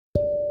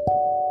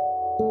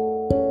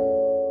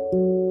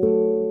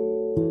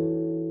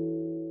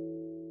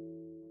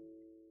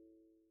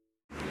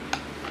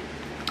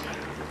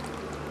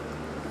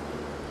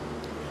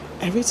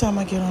Every time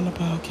I get on the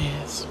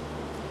podcast,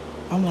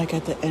 I'm like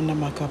at the end of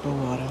my cup of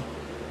water.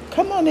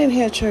 Come on in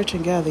here, church,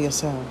 and gather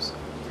yourselves.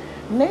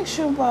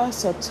 Nationwide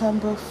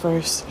September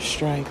 1st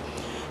strike.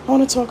 I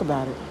want to talk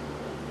about it.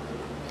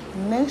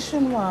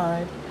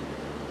 Nationwide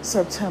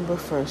September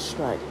 1st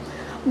strike.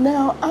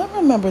 Now, I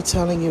remember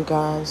telling you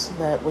guys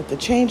that with the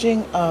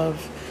changing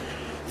of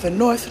the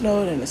North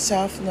Node and the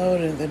South Node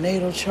and the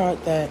natal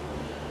chart, that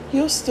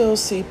you'll still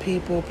see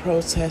people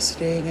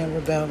protesting and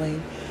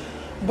rebelling,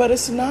 but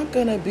it's not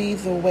going to be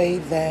the way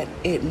that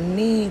it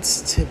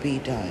needs to be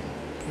done,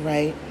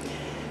 right?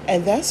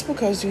 And that's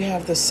because you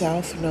have the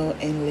South Node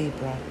in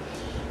Libra.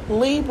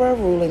 Libra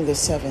ruling the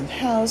 7th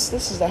house.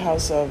 This is the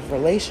house of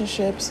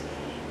relationships,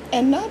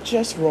 and not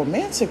just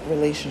romantic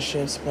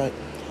relationships, but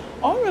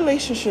all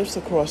relationships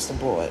across the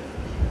board.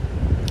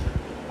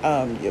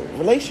 Your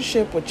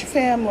relationship with your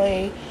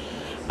family,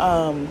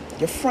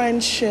 your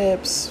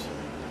friendships,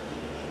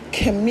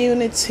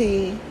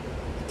 community.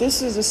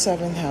 This is the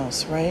 7th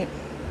house, right?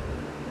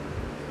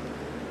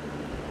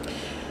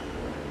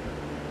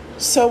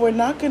 So we're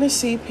not going to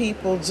see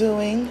people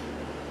doing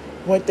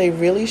what they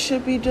really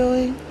should be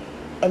doing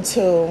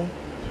until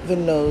the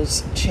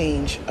nodes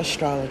change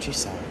astrology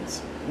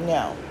signs.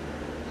 Now,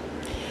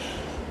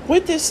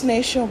 with this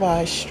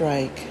nationwide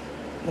strike,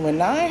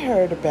 when I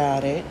heard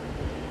about it,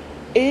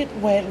 it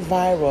went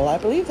viral. I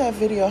believe that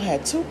video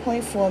had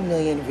 2.4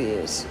 million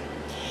views.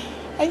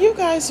 And you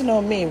guys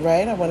know me,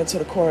 right? I went into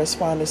the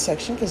correspondence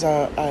section because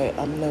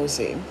I'm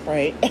nosy,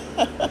 right?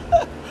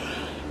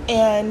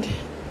 And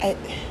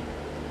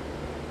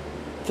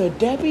the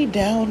Debbie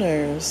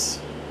Downers,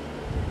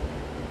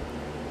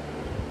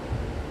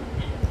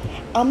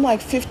 I'm like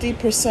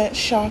 50%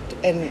 shocked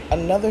and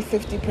another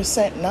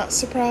 50% not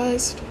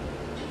surprised.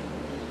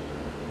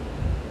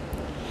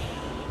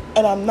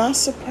 And I'm not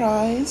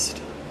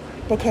surprised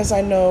because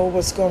I know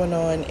what's going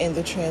on in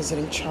the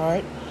transiting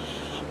chart.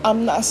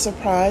 I'm not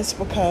surprised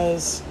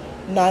because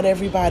not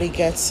everybody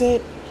gets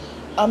it.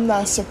 I'm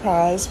not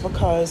surprised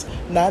because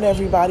not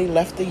everybody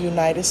left the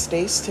United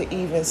States to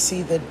even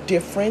see the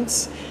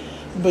difference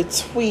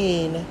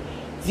between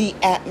the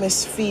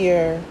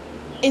atmosphere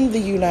in the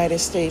United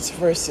States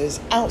versus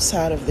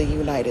outside of the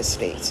United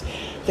States.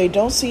 They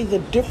don't see the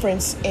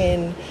difference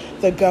in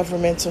the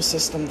governmental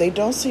system. They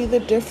don't see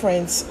the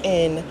difference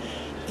in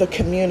the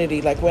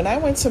community. Like when I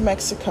went to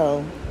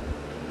Mexico,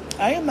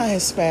 I am not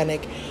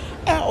Hispanic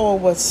at all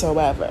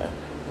whatsoever,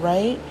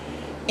 right?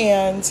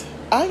 And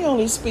I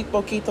only speak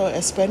poquito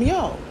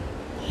español,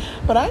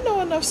 but I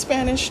know enough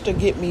Spanish to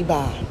get me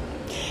by.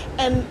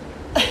 And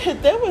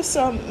there were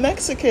some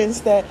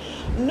Mexicans that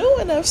knew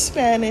enough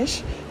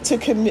Spanish to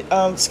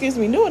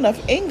knew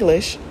enough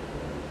English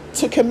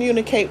to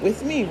communicate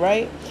with me,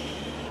 right?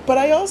 But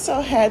I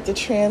also had the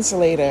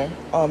translator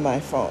on my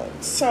phone.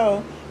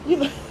 So,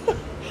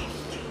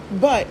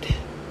 but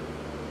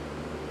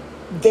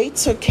they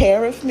took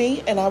care of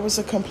me and I was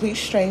a complete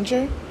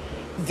stranger.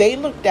 They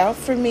looked out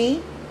for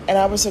me and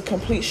I was a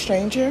complete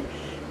stranger.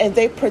 And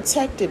they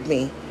protected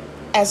me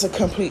as a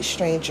complete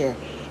stranger.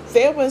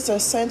 There was a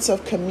sense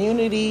of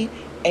community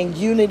and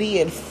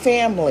unity and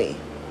family.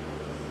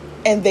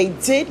 And they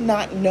did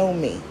not know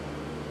me.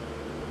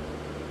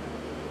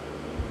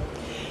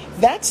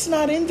 That's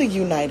not in the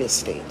United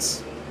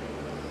States.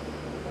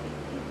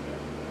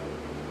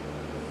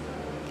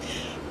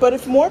 But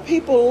if more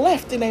people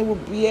left, then they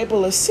would be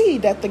able to see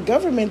that the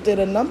government did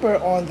a number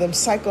on them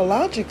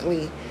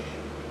psychologically,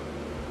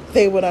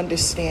 they would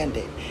understand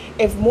it.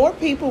 If more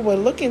people would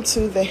look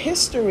into the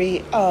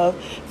history of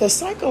the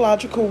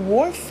psychological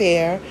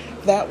warfare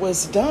that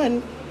was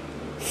done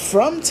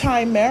from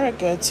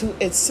Timerica to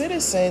its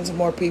citizens,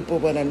 more people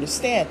would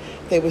understand.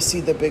 They would see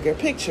the bigger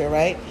picture,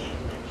 right?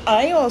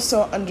 I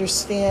also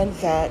understand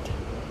that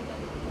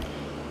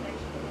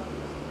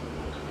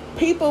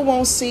people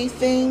won't see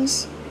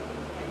things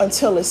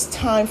until it's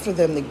time for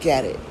them to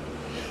get it.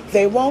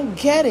 They won't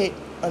get it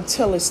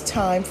until it's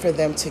time for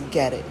them to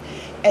get it.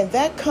 And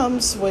that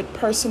comes with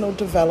personal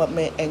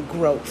development and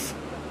growth.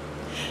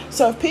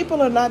 So if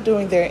people are not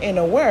doing their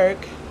inner work,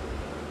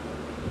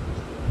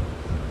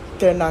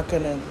 they're not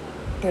gonna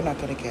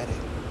get it.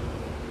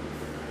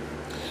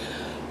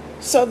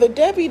 So the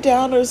Debbie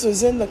Downers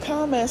was in the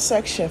comment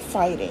section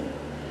fighting.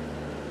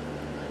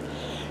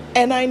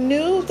 And I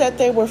knew that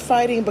they were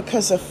fighting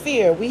because of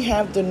fear. We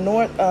have the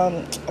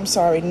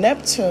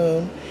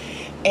Neptune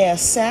and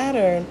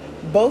Saturn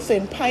both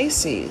in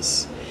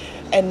Pisces.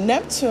 And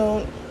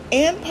Neptune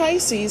and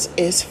Pisces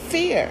is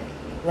fear,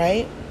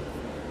 right?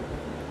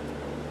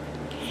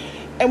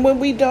 And when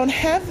we don't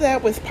have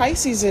that with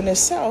Pisces in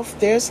itself,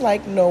 there's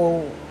like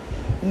no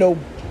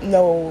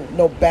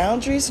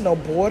boundaries, no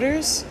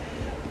borders.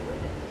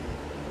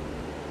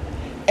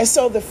 And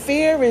so the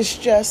fear is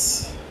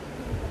just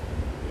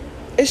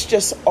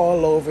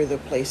all over the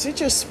place. It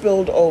just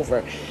spilled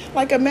over.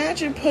 Like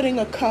imagine putting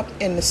a cup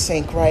in the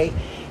sink, right?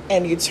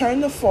 And you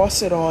turn the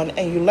faucet on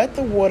and you let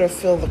the water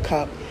fill the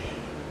cup.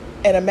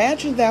 And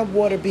imagine that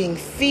water being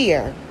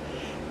fear.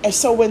 And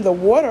so when the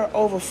water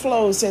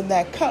overflows in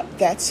that cup,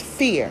 that's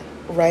fear,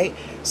 right?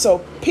 So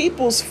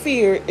people's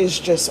fear is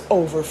just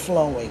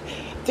overflowing.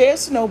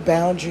 There's no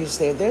boundaries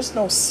there. There's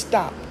no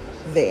stop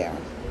there,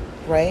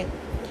 right?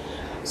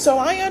 So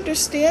I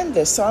understand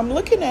this. So I'm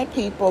looking at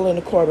people in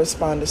the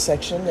correspondence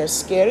section. They're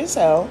scared as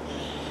hell,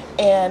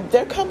 and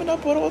they're coming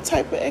up with all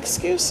type of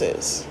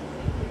excuses.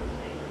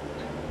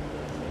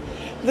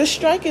 The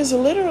strike is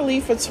literally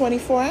for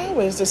 24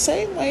 hours, the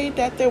same way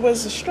that there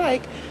was a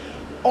strike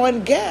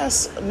on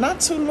gas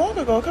not too long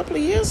ago, a couple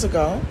of years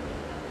ago,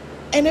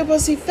 and it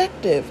was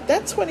effective.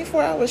 That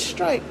 24-hour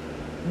strike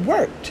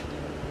worked.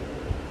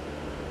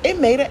 It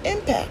made an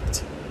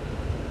impact.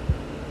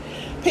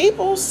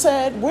 People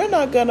said, we're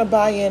not going to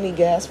buy any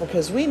gas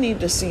because we need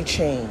to see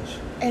change.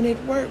 And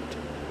it worked.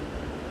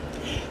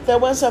 There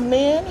was a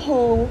man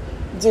who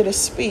did a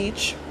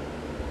speech,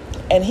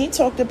 and he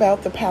talked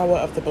about the power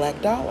of the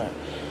black dollar.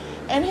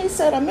 And he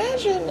said,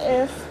 imagine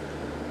if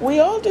we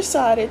all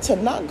decided to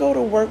not go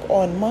to work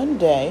on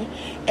Monday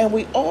and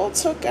we all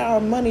took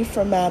our money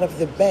from out of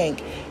the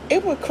bank.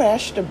 It would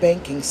crash the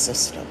banking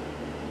system.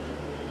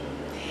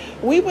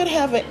 We would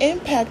have an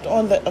impact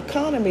on the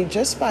economy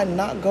just by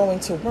not going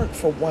to work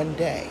for one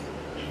day.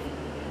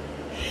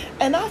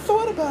 And I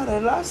thought about it,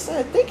 and I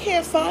said, they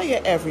can't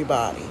fire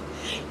everybody.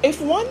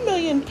 If 1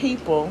 million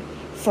people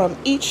from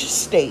each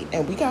state,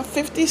 and we got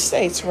 50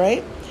 states,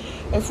 right?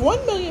 If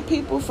 1 million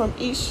people from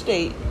each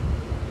state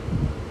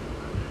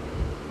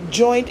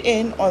joined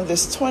in on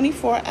this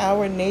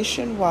 24-hour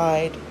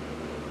nationwide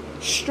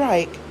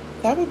strike,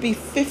 that would be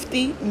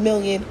 50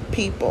 million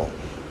people.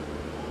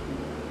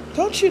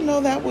 Don't you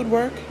know that would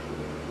work?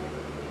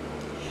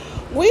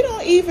 We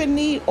don't even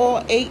need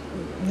all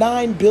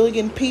 9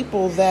 billion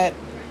people that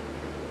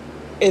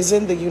is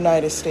in the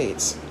United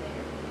States.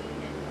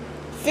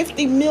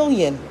 50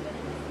 million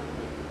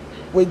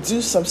would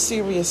do some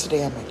serious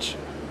damage.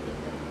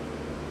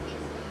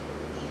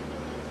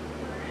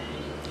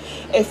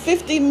 If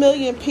 50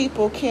 million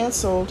people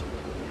canceled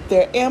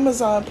their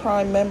Amazon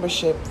Prime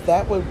membership,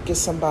 that would get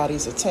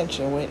somebody's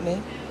attention, wouldn't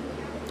it?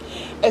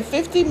 If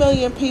 50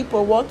 million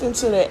people walked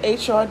into the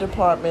HR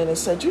department and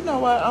said, you know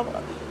what,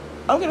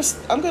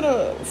 I'm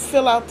gonna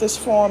fill out this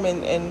form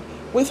and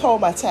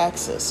withhold my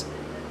taxes.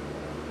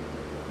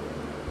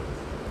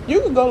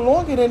 You could go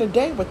longer than a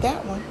day with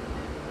that one.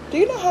 Do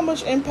you know how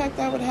much impact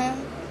that would have?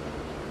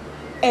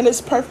 And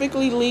it's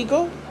perfectly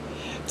legal.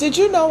 Did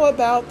you know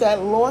about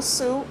that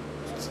lawsuit?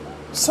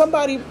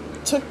 Somebody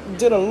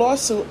did a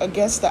lawsuit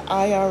against the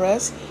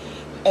IRS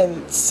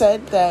and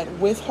said that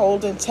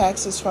withholding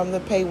taxes from the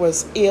pay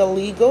was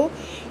illegal,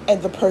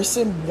 and the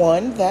person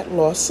won that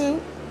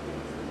lawsuit.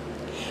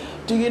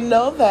 Do you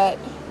know that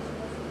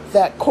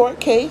that court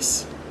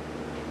case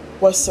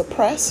was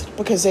suppressed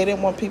because they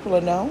didn't want people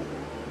to know?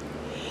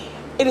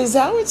 It is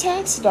our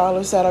tax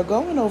dollars that are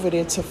going over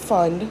there to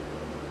fund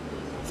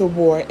the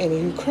war in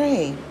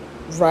Ukraine,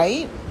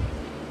 right?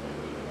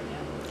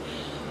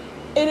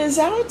 It is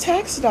our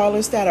tax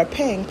dollars that are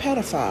paying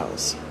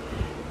pedophiles.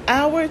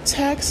 Our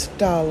tax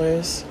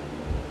dollars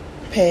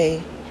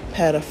pay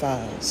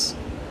pedophiles.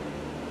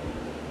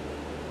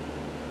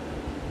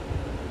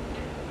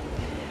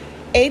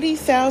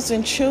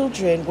 80,000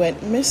 children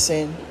went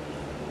missing.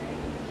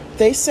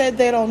 They said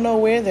they don't know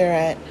where they're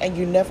at, and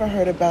you never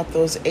heard about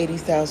those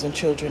 80,000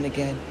 children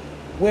again.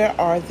 Where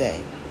are they?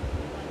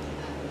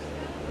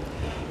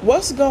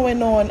 What's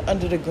going on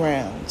under the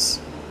grounds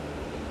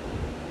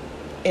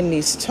in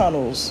these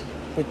tunnels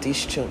with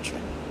these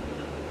children?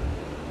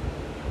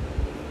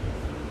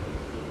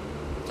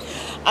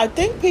 I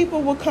think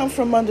people will come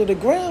from under the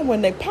ground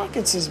when their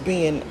pockets is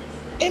being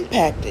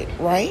impacted,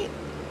 right?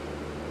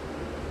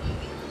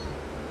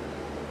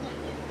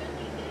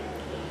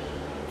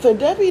 The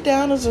Debbie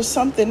Downers or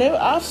something.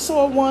 I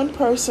saw one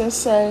person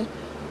say,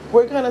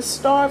 we're going to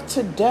starve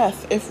to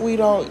death if we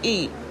don't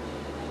eat.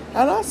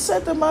 And I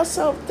said to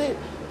myself,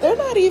 they're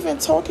not even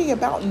talking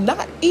about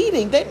not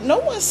eating. No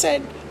one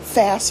said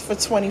fast for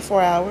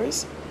 24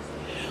 hours.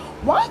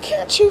 Why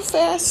can't you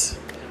fast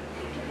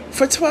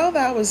for 12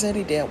 hours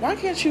any day? Why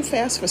can't you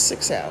fast for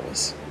 6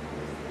 hours?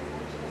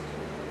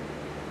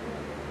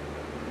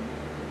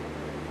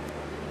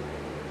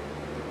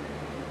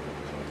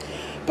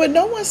 But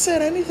no one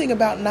said anything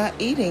about not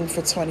eating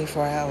for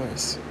 24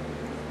 hours.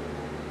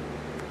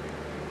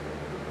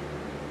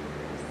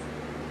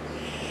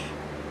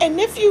 And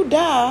if you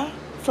die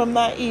from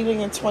not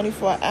eating in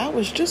 24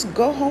 hours, just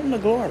go home to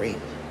glory.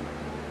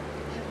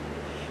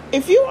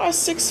 If you are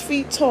 6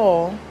 feet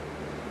tall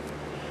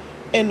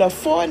in a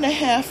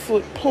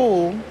 4.5-foot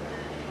pool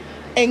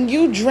and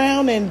you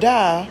drown and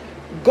die,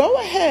 go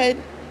ahead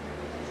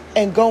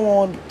and go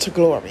on to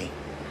glory.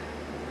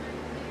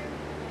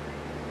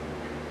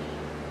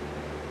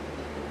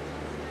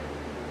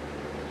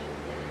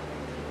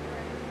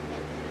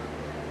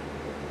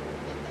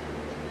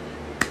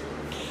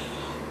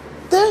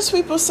 There's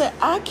people say,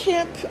 I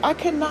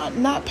cannot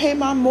not pay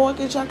my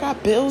mortgage. I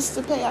got bills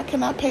to pay. I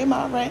cannot pay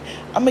my rent.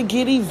 I'm going to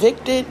get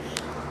evicted.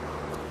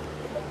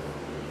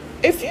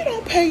 If you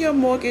don't pay your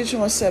mortgage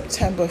on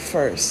September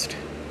 1st,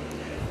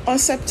 on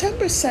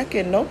September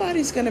 2nd,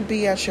 nobody's going to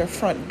be at your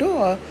front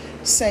door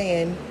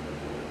saying,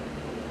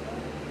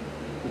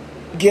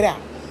 get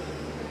out.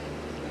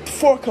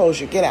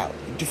 Foreclosure, get out.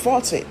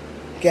 Defaulted,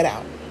 get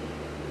out.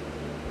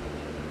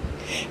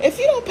 If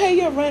you don't pay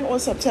your rent on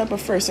September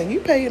 1st and you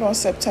pay it on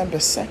September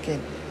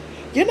 2nd,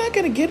 you're not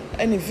going to get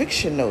an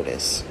eviction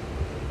notice.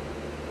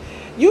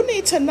 You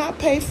need to not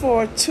pay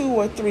for 2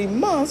 or 3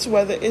 months,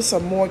 whether it's a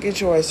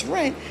mortgage or it's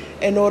rent,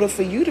 in order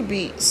for you to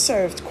be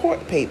served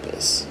court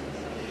papers.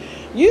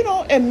 You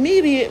don't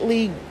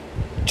immediately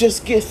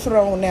just get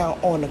thrown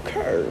out on the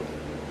curb.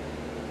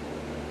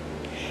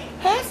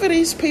 Half of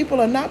these people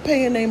are not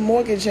paying their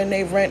mortgage and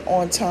their rent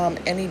on time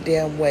any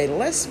damn way.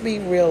 Let's be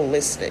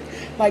realistic.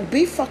 Like,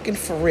 be fucking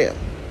for real.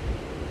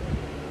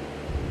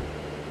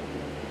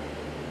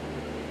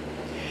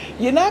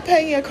 You're not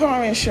paying your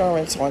car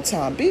insurance on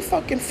time. Be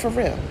fucking for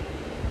real.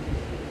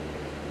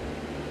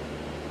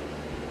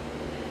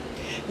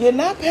 You're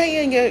not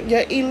paying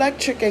your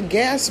electric and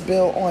gas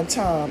bill on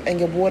time and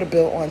your water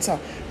bill on time.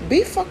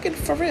 Be fucking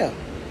for real.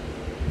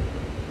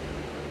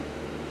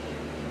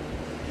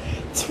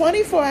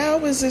 24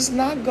 hours is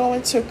not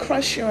going to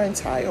crush your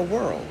entire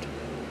world.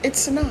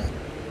 It's not.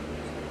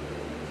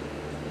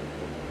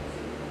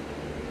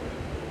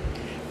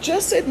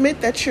 Just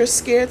admit that you're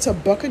scared to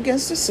buck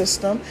against the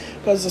system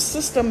because the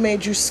system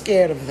made you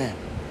scared of them.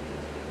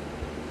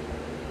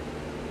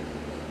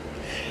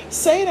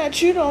 Say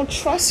that you don't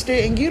trust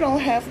it and you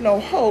don't have no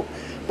hope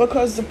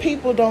because the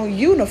people don't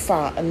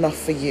unify enough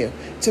for you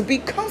to be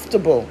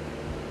comfortable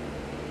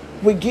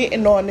with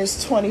getting on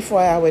this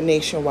 24-hour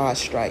nationwide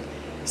strike.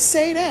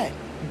 Say that.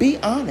 Be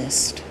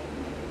honest.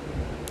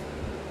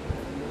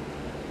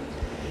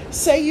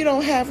 Say you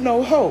don't have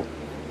no hope.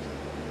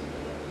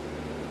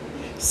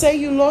 Say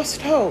you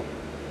lost hope.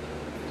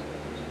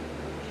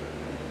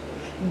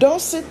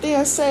 Don't sit there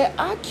and say,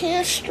 I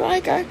can't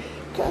strike.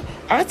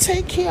 I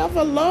take care of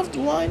a loved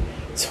one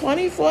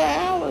 24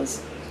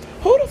 hours.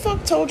 Who the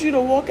fuck told you to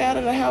walk out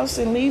of the house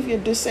and leave your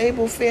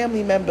disabled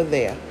family member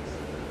there?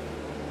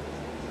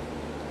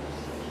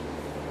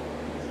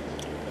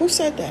 Who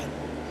said that?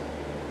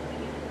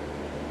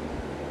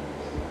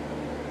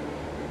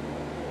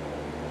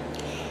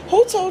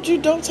 Who told you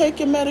don't take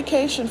your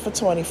medication for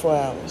 24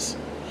 hours?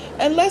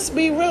 And let's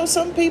be real,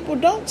 some people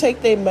don't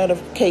take their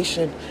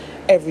medication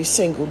every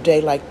single day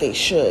like they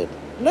should.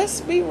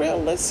 Let's be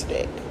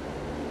realistic.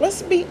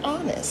 Let's be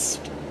honest.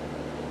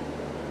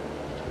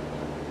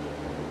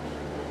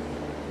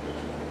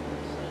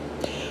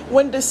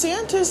 When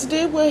DeSantis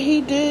did what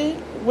he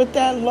did with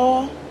that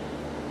law,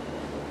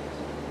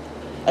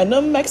 and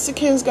them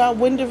Mexicans got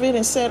wind of it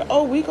and said,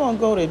 oh, we gonna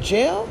go to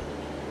jail?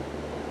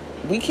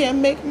 We can't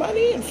make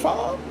money and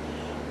farm?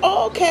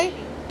 Oh, okay.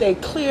 They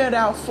cleared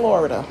out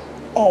Florida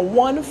on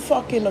one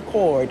fucking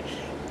accord.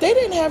 They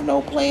didn't have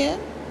no plan.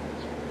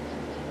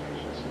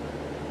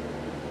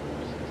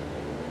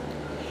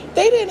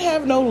 They didn't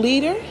have no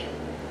leader.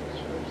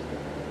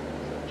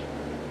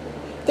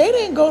 They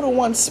didn't go to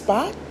one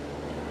spot.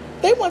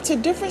 They went to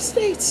different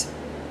states.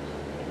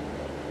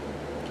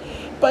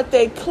 But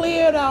they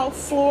cleared out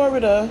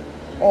Florida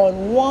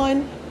on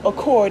one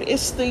accord.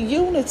 It's the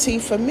unity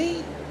for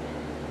me.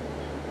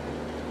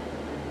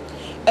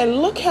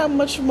 And look how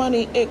much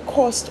money it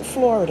cost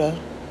Florida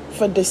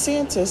for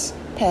DeSantis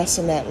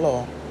passing that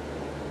law.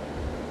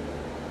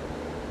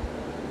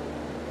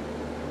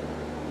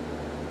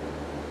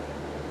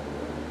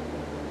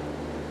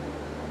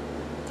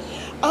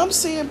 I'm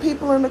seeing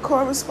people in the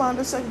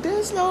correspondence like,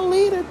 there's no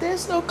leader,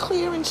 there's no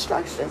clear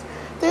instructions,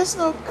 there's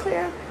no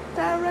clear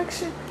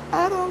direction.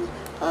 I don't,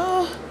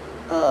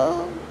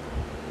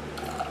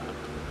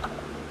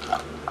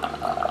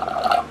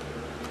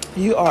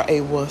 You are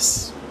a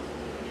wuss.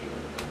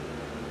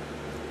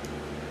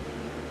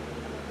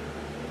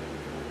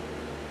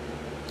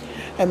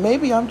 And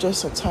maybe I'm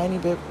just a tiny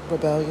bit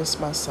rebellious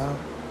myself.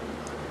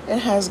 It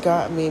has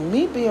got me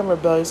being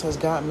rebellious has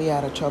gotten me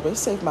out of trouble. It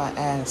saved my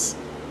ass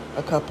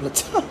a couple of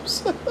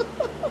times.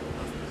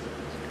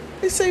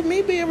 They say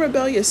me being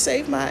rebellious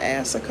saved my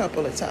ass a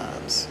couple of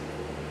times.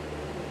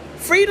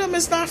 Freedom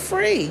is not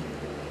free.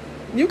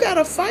 You got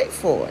to fight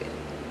for it.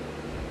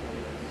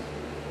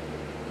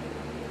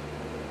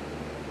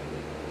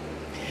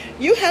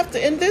 You have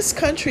to, in this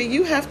country,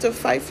 you have to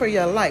fight for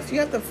your life. You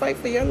have to fight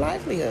for your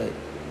livelihood.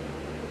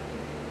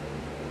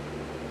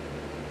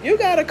 You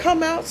got to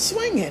come out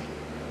swinging.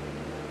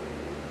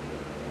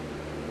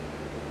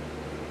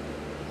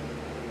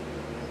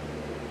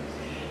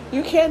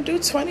 You can't do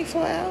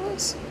 24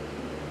 hours.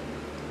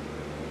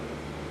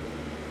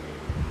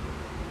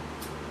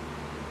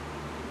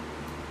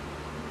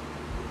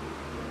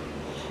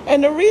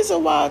 And the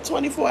reason why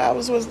 24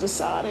 hours was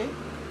decided,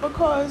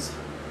 because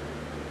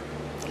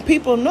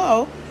people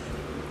know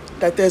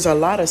that there's a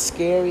lot of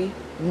scary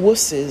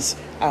wusses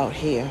out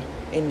here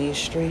in these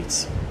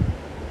streets.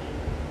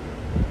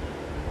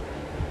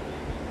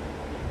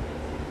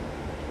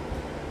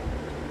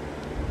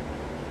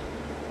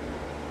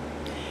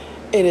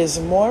 It is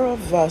more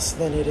of us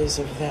than it is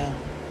of them.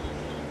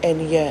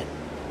 And yet,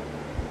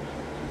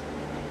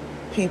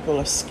 people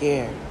are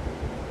scared.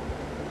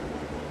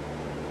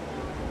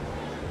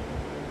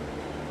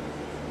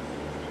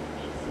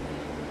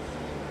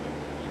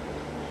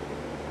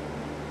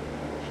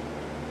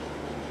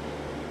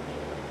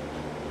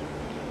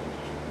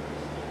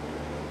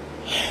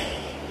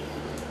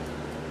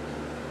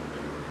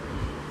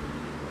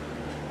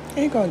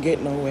 Ain't gonna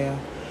get nowhere,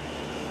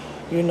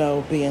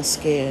 being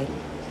scared.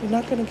 You're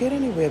not gonna get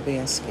anywhere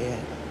being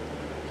scared.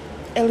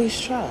 At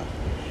least try.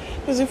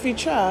 Because if you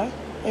try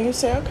and you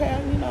say, okay,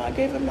 I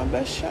gave it my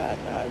best shot.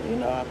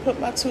 I put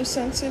my 2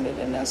 cents in it,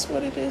 and that's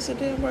what it is. It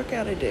didn't work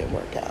out. It didn't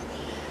work out.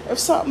 If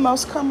something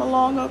else come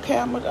along, okay,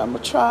 I'm gonna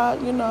try.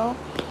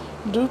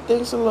 Do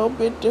things a little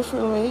bit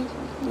differently.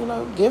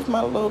 Give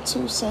my little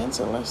 2 cents,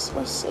 and let's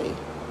see.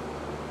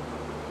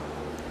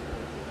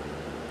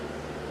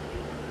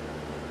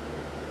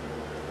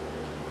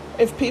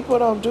 If people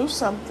don't do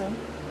something,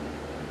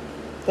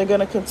 they're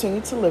going to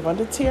continue to live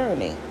under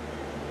tyranny.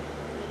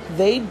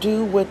 They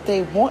do what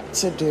they want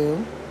to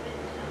do,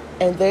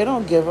 and they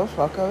don't give a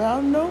fuck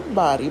about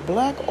nobody,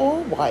 black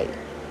or white,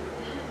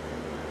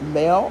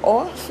 male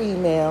or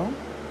female,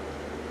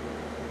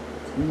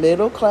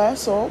 middle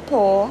class or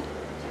poor,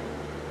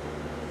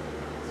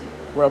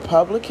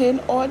 Republican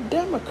or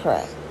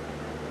Democrat,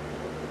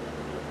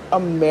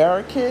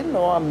 American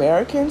or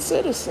American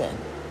citizen.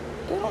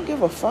 They don't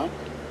give a fuck.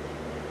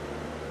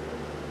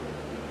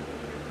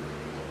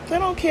 They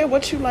don't care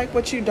what you like,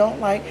 what you don't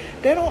like.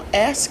 They don't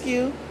ask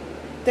you.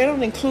 They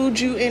don't include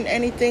you in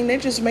anything. They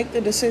just make the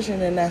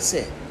decision, and that's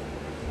it.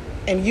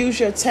 And use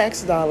your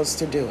tax dollars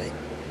to do it.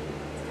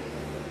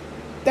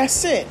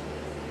 That's it.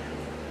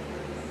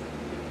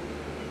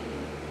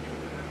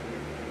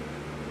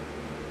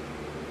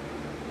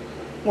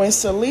 When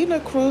Selena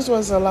Cruz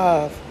was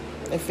alive,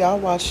 if y'all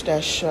watched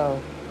that show,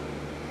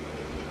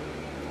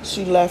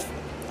 she left,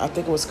 I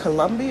think it was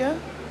Colombia,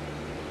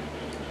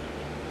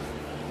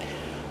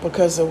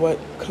 because of what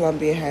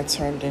Colombia had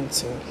turned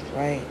into,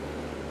 right?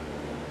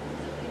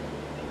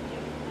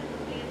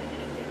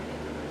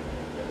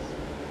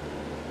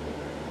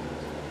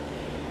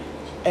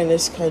 And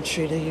this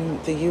country,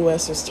 the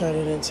U.S. is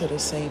turning into the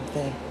same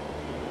thing.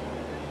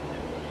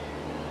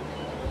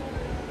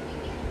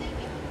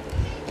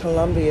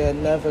 Colombia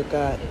never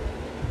got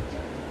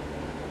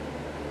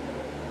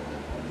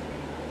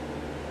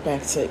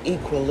back to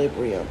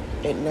equilibrium.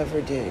 It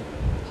never did.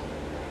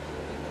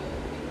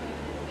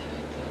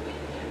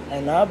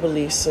 And I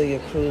believe Celia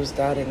Cruz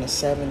died in the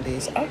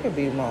 70s. I could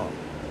be wrong.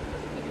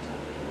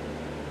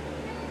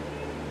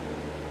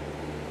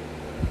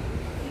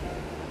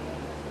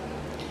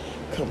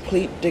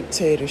 Complete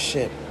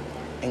dictatorship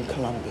in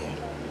Colombia.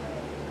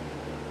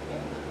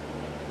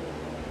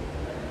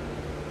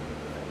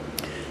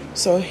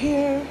 So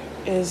here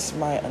is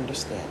my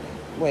understanding.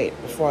 Wait,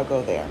 before I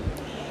go there.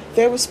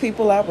 There was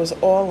people I was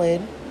all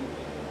in.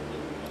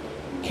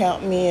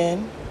 Count me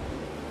in.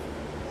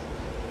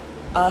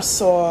 I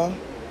saw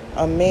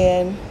a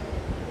man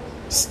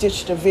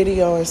stitched a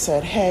video and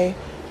said, hey,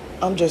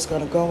 I'm just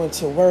going to go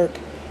into work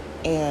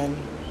and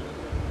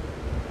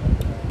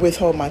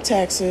withhold my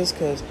taxes,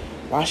 because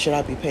why should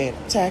I be paying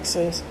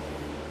taxes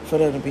for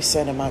them to be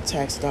sending my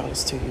tax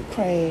dollars to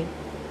Ukraine?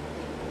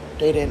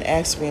 They didn't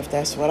ask me if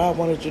that's what I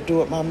wanted to do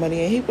with my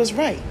money, and he was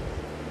right.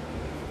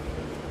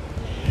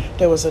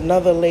 There was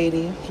another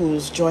lady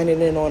who's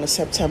joining in on a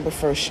September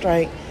 1st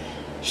strike.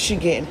 She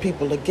getting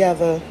people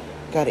together,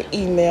 got an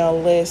email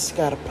list,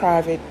 got a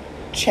private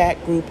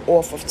chat group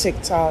off of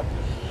TikTok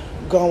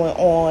going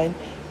on,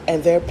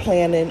 and they're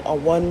planning a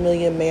 1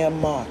 million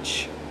man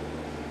march.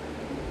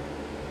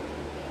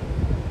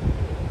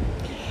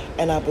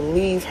 And I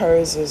believe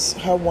her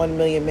 1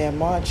 million man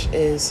march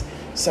is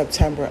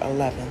September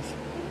 11th.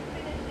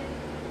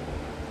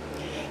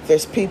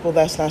 There's people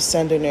that's not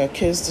sending their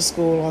kids to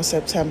school on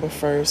September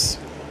 1st.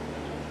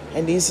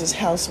 And these is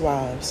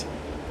housewives.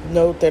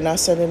 No, they're not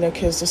sending their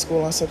kids to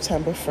school on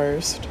September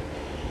 1st.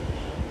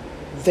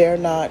 They're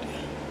not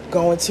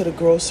going to the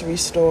grocery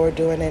store,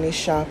 doing any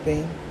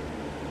shopping.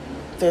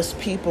 There's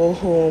people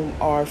who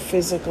are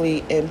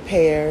physically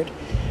impaired.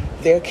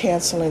 They're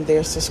canceling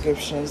their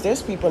subscriptions.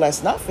 There's people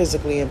that's not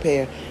physically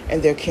impaired,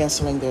 and they're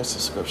canceling their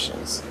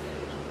subscriptions.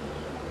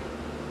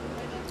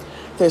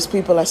 There's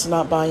people that's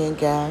not buying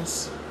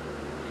gas.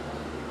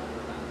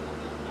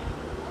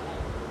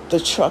 The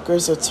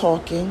truckers are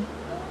talking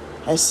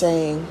and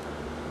saying,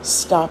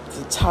 stop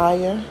the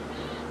tire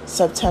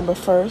September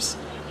 1st,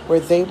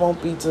 where they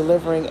won't be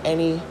delivering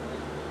any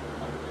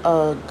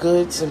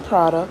goods and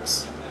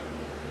products.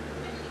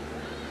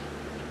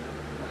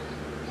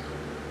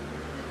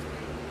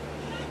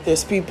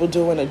 There's people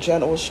doing a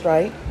general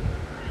strike.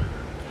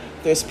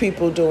 There's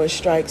people doing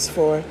strikes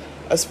for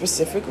a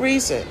specific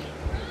reason.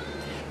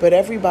 But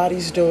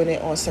everybody's doing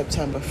it on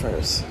September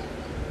 1st.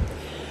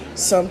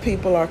 Some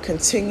people are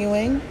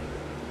continuing.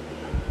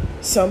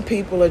 Some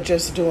people are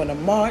just doing a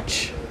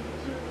march.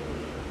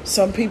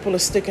 Some people are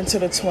sticking to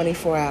the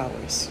 24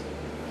 hours.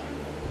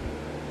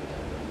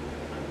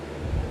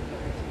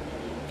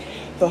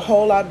 The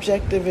whole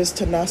objective is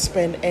to not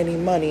spend any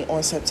money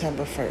on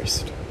September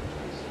 1st.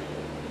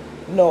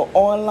 No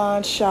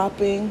online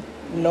shopping,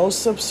 no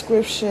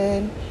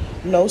subscription,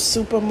 no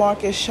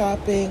supermarket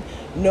shopping,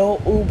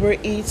 no Uber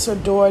Eats or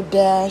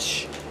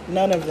DoorDash,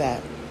 none of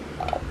that.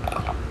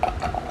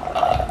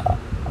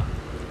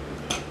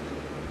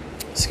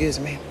 Excuse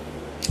me.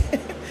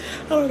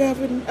 I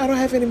don't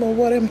have any more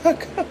water in my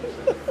cup.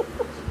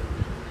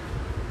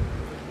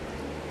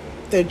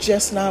 They're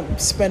just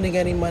not spending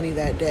any money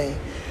that day.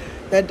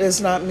 That does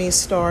not mean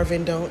starve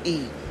and don't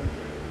eat.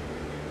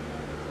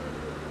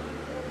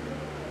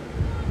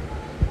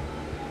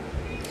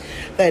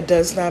 That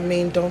does not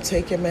mean don't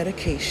take your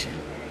medication.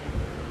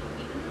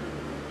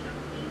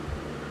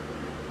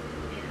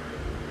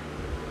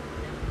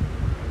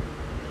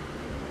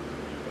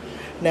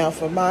 Now,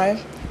 for my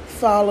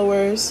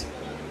followers,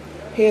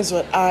 here's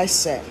what I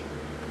say,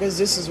 because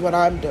this is what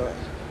I'm doing,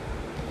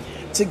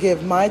 to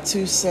give my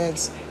 2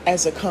 cents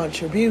as a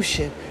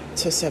contribution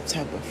to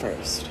September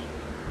 1st.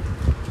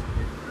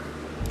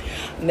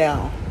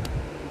 Now,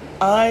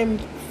 I'm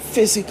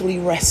physically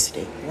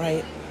resting,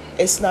 right?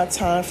 It's not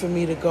time for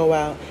me to go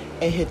out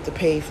and hit the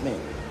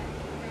pavement.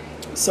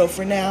 So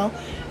for now,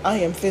 I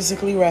am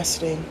physically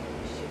resting.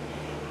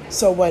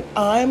 So what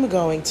I'm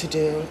going to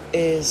do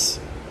is,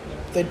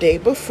 the day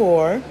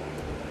before,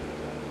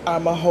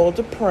 I'm going to hold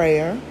a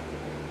prayer,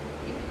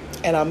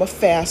 and I'm going to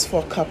fast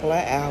for a couple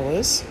of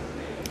hours.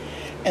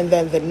 And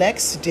then the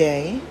next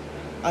day,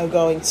 I'm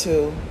going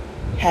to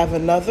have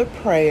another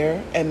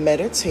prayer and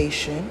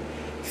meditation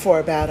for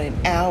about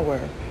an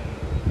hour.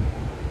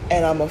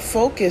 And I'm going to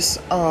focus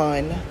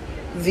on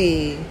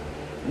the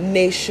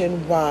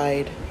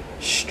nationwide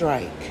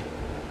strike.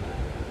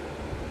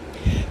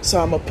 So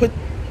I'm going to put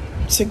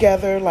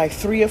together like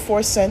 3 or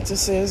 4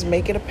 sentences,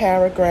 make it a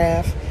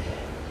paragraph,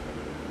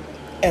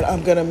 and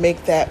I'm going to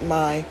make that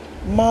my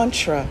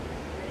mantra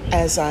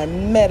as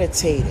I'm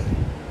meditating.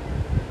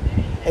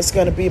 It's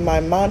going to be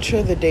my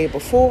mantra the day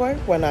before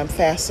when I'm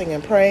fasting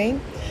and praying,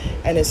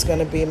 and it's going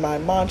to be my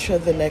mantra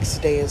the next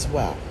day as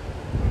well.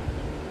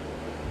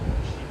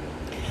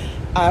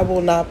 I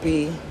will not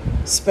be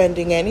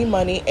spending any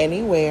money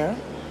anywhere,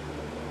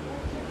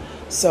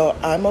 so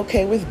I'm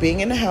okay with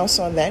being in the house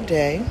on that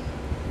day.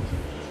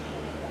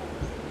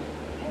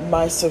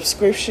 My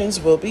subscriptions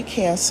will be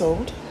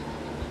canceled.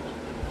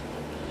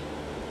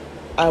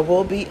 I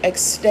will be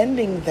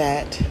extending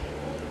that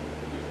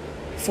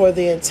for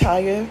the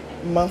entire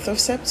month of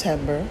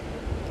September,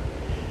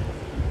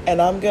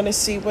 and I'm going to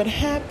see what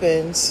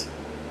happens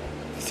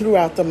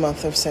throughout the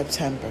month of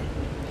September.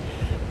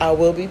 I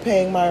will be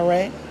paying my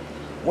rent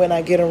when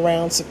I get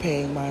around to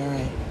paying my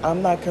rent.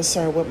 I'm not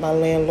concerned with my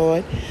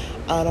landlord.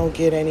 I don't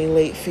get any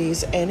late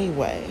fees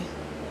anyway.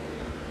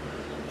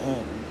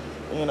 And,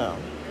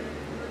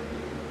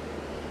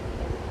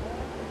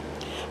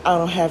 I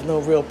don't have no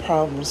real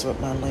problems with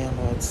my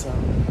landlord, so.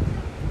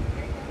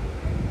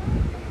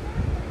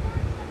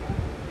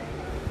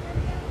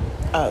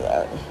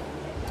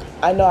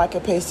 I know I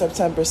could pay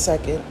September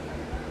 2nd.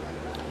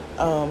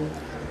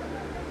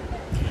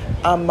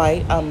 I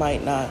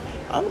might not.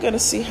 I'm going to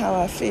see how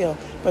I feel.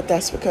 But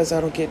that's because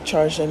I don't get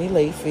charged any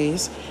late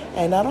fees.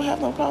 And I don't have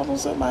no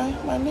problems with my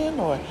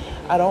landlord.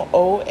 I don't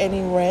owe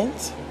any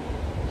rent.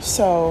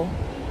 So,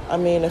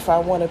 if I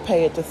want to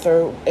pay it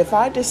if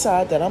I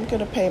decide that I'm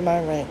going to pay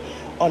my rent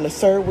on the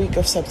 3rd week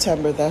of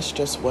September, that's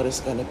just what it's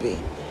going to be.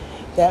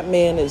 That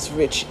man is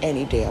rich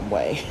any damn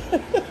way.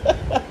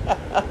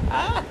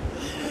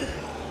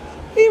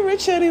 He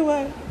rich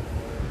anyway.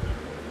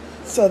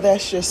 So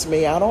that's just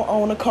me. I don't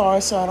own a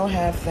car, so I don't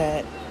have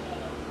that,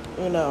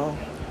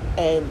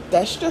 and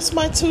that's just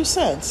my 2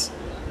 cents.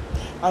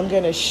 I'm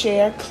going to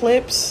share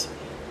clips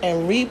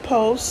and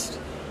repost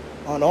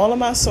on all of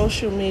my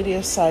social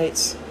media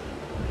sites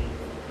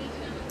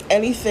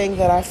anything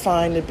that I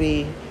find to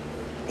be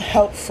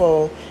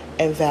helpful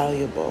and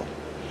valuable.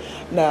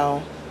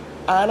 Now,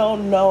 I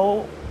don't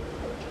know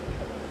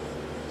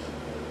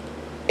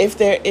if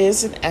there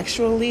is an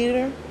actual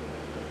leader.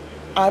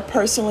 I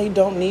personally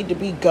don't need to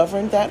be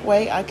governed that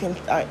way. I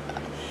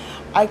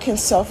can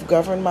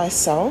self-govern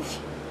myself.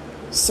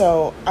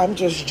 So I'm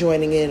just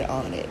joining in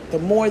on it. The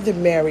more the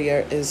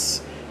merrier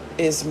is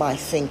my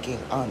thinking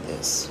on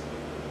this.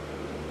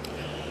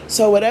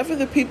 So whatever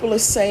the people are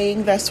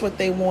saying, that's what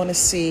they want to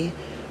see.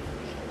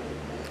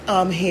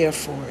 I'm here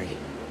for it.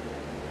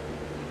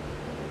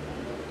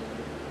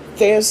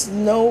 There's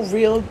no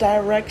real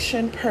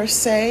direction per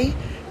se.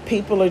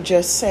 People are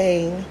just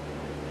saying,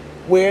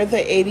 where are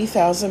the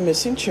 80,000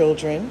 missing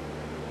children?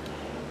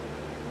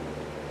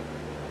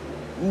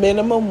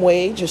 Minimum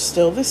wage is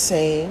still the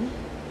same.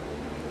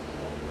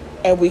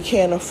 And we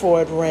can't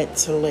afford rent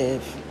to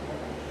live.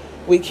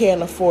 We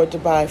can't afford to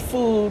buy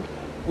food.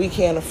 We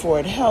can't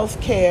afford health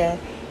care.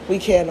 We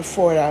can't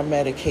afford our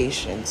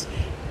medications.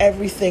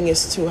 Everything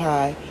is too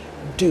high.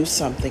 Do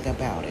something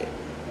about it.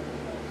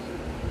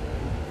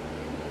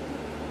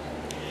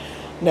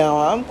 Now,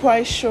 I'm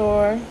quite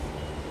sure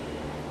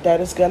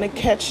that it's going to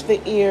catch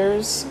the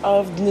ears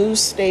of news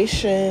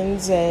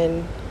stations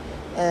and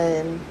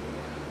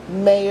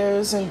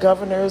mayors and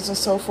governors and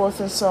so forth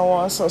and so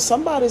on. So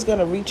somebody's going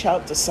to reach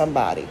out to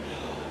somebody.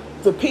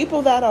 The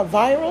people that are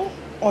viral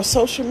on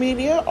social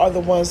media are the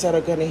ones that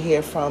are going to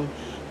hear from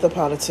the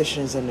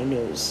politicians and the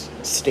news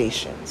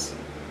stations.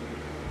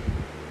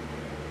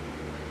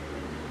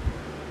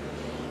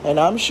 And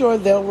I'm sure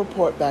they'll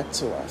report back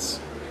to us.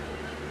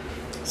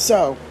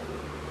 So,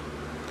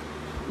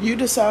 you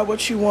decide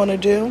what you want to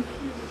do.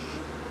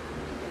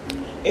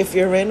 if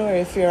you're in or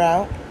if you're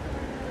out.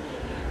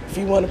 If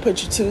you want to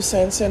put your 2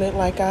 cents in it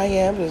like I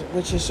am,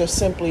 which is just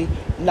simply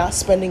not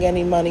spending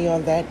any money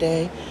on that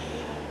day,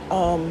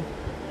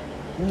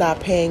 not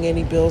paying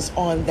any bills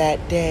on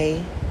that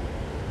day,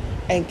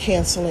 and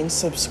canceling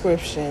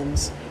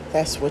subscriptions,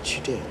 that's what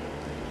you do.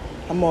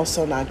 I'm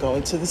also not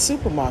going to the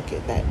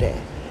supermarket that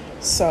day.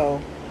 So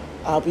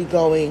I'll be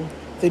going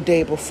the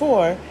day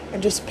before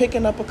and just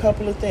picking up a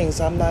couple of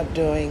things. I'm not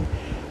doing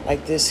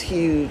like this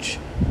huge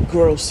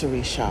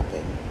grocery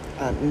shopping.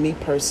 Me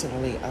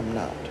personally, I'm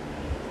not.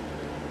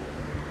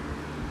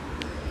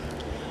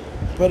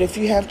 But if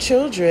you have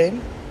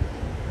children,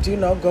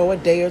 go a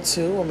day or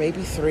 2 or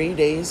maybe 3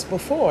 days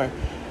before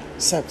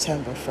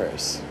September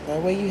 1st.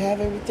 That way you have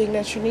everything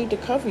that you need to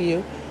cover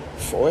you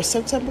for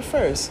September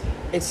 1st.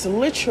 It's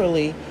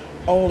literally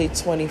only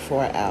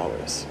 24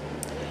 hours.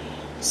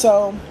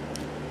 So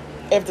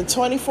if the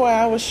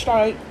 24-hour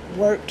strike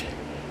worked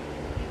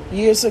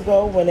years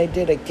ago when they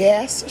did a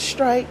gas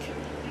strike,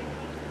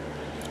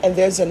 and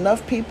there's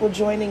enough people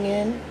joining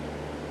in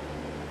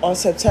on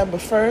September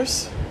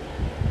 1st,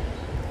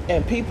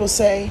 and people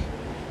say,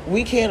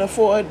 we can't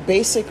afford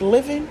basic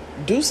living,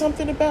 do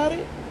something about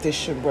it, this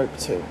should work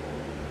too.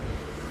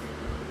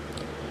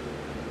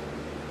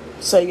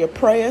 Say your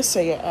prayer,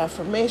 say your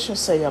affirmation,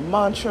 say your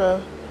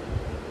mantra,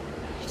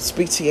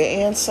 speak to your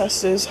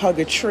ancestors, hug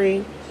a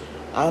tree.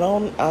 I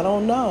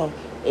don't know.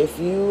 If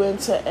you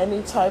into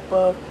any type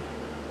of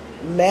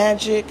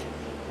magic,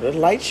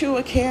 light you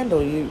a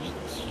candle. You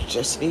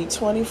just need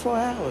 24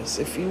 hours.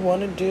 If you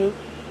want to do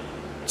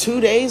 2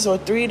 days or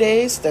 3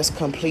 days, that's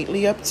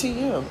completely up to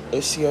you.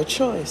 It's your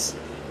choice.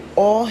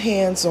 All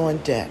hands on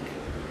deck.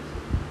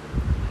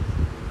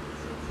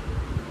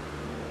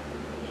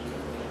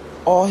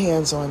 All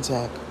hands on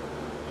deck.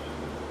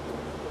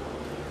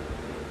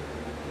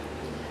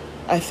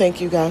 I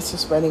thank you guys for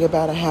spending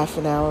about a half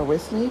an hour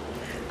with me.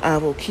 I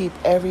will keep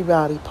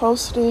everybody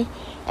posted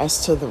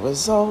as to the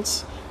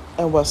results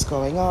and what's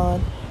going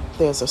on.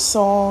 There's a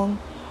song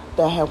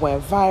that had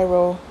went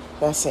viral.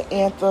 That's an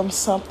anthem,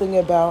 something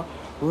about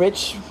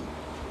rich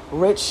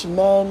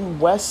men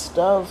west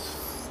of,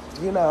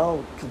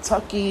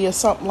 Kentucky or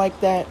something like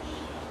that.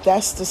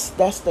 That's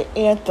the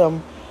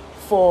anthem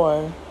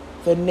for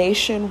the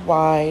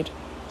nationwide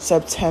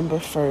September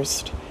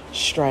 1st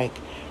strike.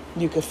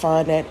 You can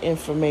find that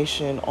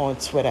information on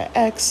Twitter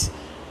X,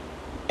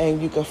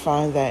 and you can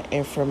find that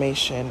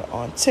information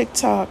on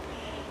TikTok.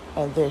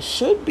 And there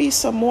should be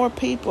some more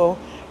people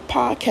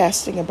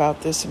podcasting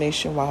about this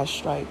nationwide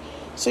strike,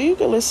 so you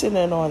can listen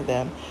in on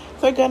them.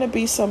 There are going to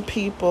be some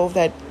people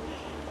that,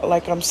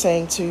 like I'm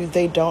saying to you,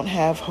 they don't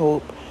have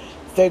hope.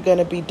 They're going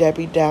to be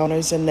Debbie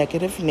Downers and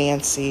negative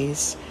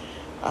Nancys.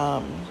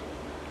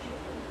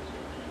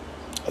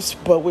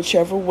 But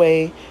whichever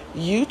way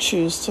you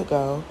choose to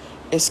go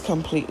is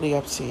completely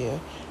up to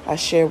you. I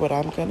share what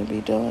I'm going to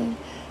be doing,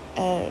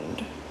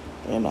 and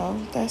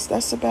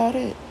that's about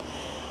it.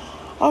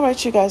 All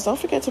right, you guys, don't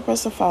forget to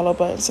press the follow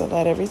button so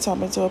that every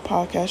time I do a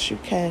podcast you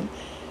can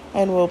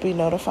and will be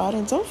notified.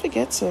 And don't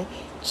forget to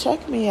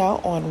check me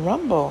out on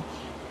Rumble.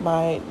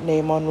 My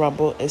name on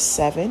Rumble is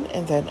 7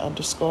 and then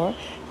 _.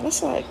 And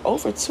it's like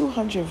over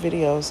 200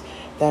 videos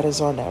that is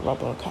on that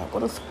Rumble account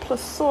with a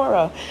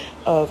plethora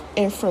of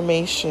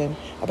information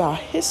about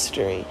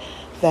history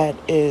that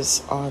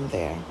is on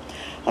there.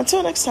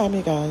 Until next time,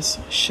 you guys,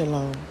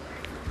 shalom.